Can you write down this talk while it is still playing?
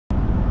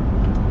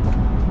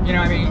You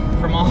know, I mean,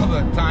 from all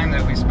the time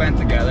that we spent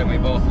together, we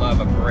both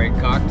love a great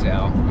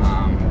cocktail.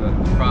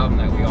 The problem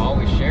that we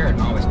always shared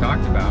and always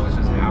talked about was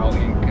just how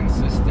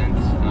inconsistent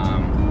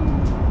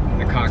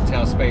the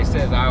cocktail space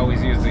is. I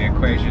always use the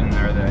equation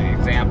or the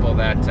example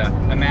that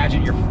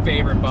imagine your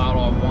favorite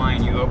bottle of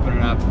wine, you open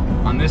it up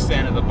on this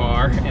end of the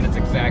bar and it's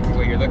exactly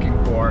what you're looking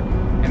for,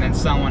 and then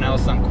someone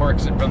else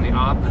uncorks it from the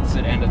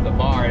opposite end of the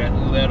bar and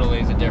it literally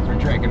is a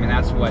different drink. I mean,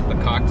 that's what the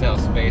cocktail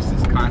space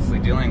is constantly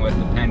dealing with,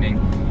 depending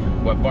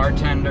what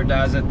bartender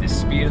does it, the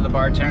speed of the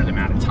bartender, the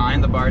amount of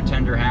time the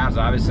bartender has.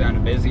 Obviously on a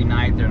busy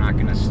night, they're not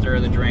gonna stir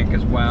the drink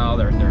as well,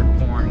 they're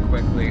pouring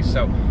quickly.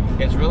 So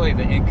it's really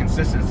the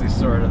inconsistency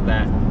sort of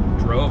that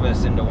drove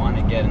us into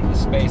wanting to get into the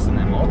space, and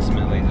then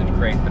ultimately to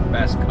create the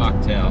best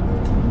cocktail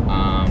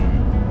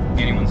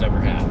anyone's ever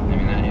had. I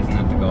mean, isn't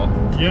that the goal?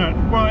 Yeah,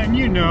 well, and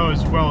you know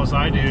as well as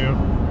I do,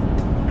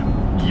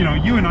 you know,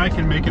 you and I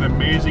can make an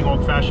amazing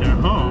old-fashioned at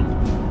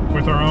home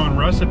with our own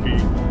recipe.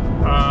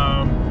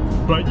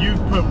 But you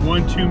put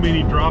one too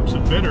many drops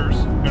of bitters,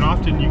 and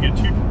often you get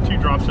two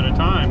drops at a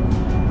time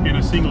in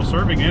a single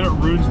serving, and it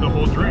ruins the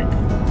whole drink.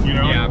 You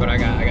know? Yeah, but I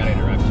got to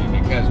interrupt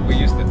you because we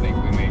used to think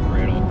we made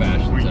great old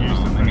fashions at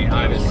home. I mean,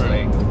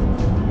 obviously,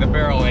 the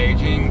barrel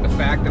aging, the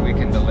fact that we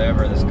can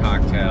deliver this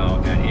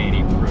cocktail at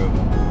 80 proof,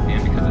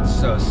 and because it's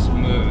so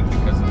smooth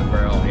because of the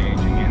barrel aging,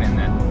 and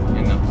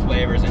in the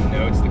flavors and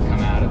notes that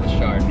come out of the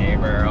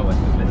Chardonnay barrel with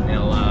the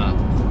vanilla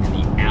and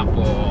the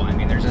apple. I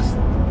mean, there's just.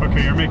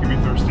 Okay, you're making me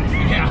thirsty.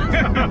 Yeah.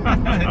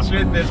 The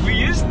truth is, we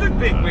used to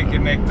think we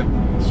could make a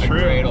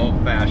great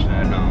old fashioned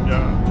at home.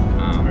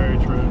 Yeah, very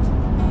true.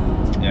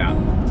 Yeah.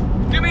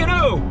 Give me an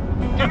O!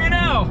 Give me an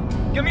L!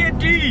 Give me a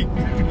D!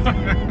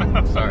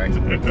 Sorry.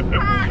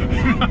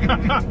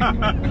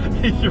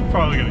 You're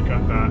probably gonna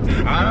cut that.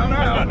 I don't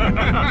know.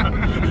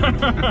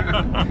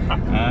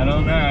 I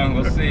don't know.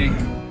 We'll see.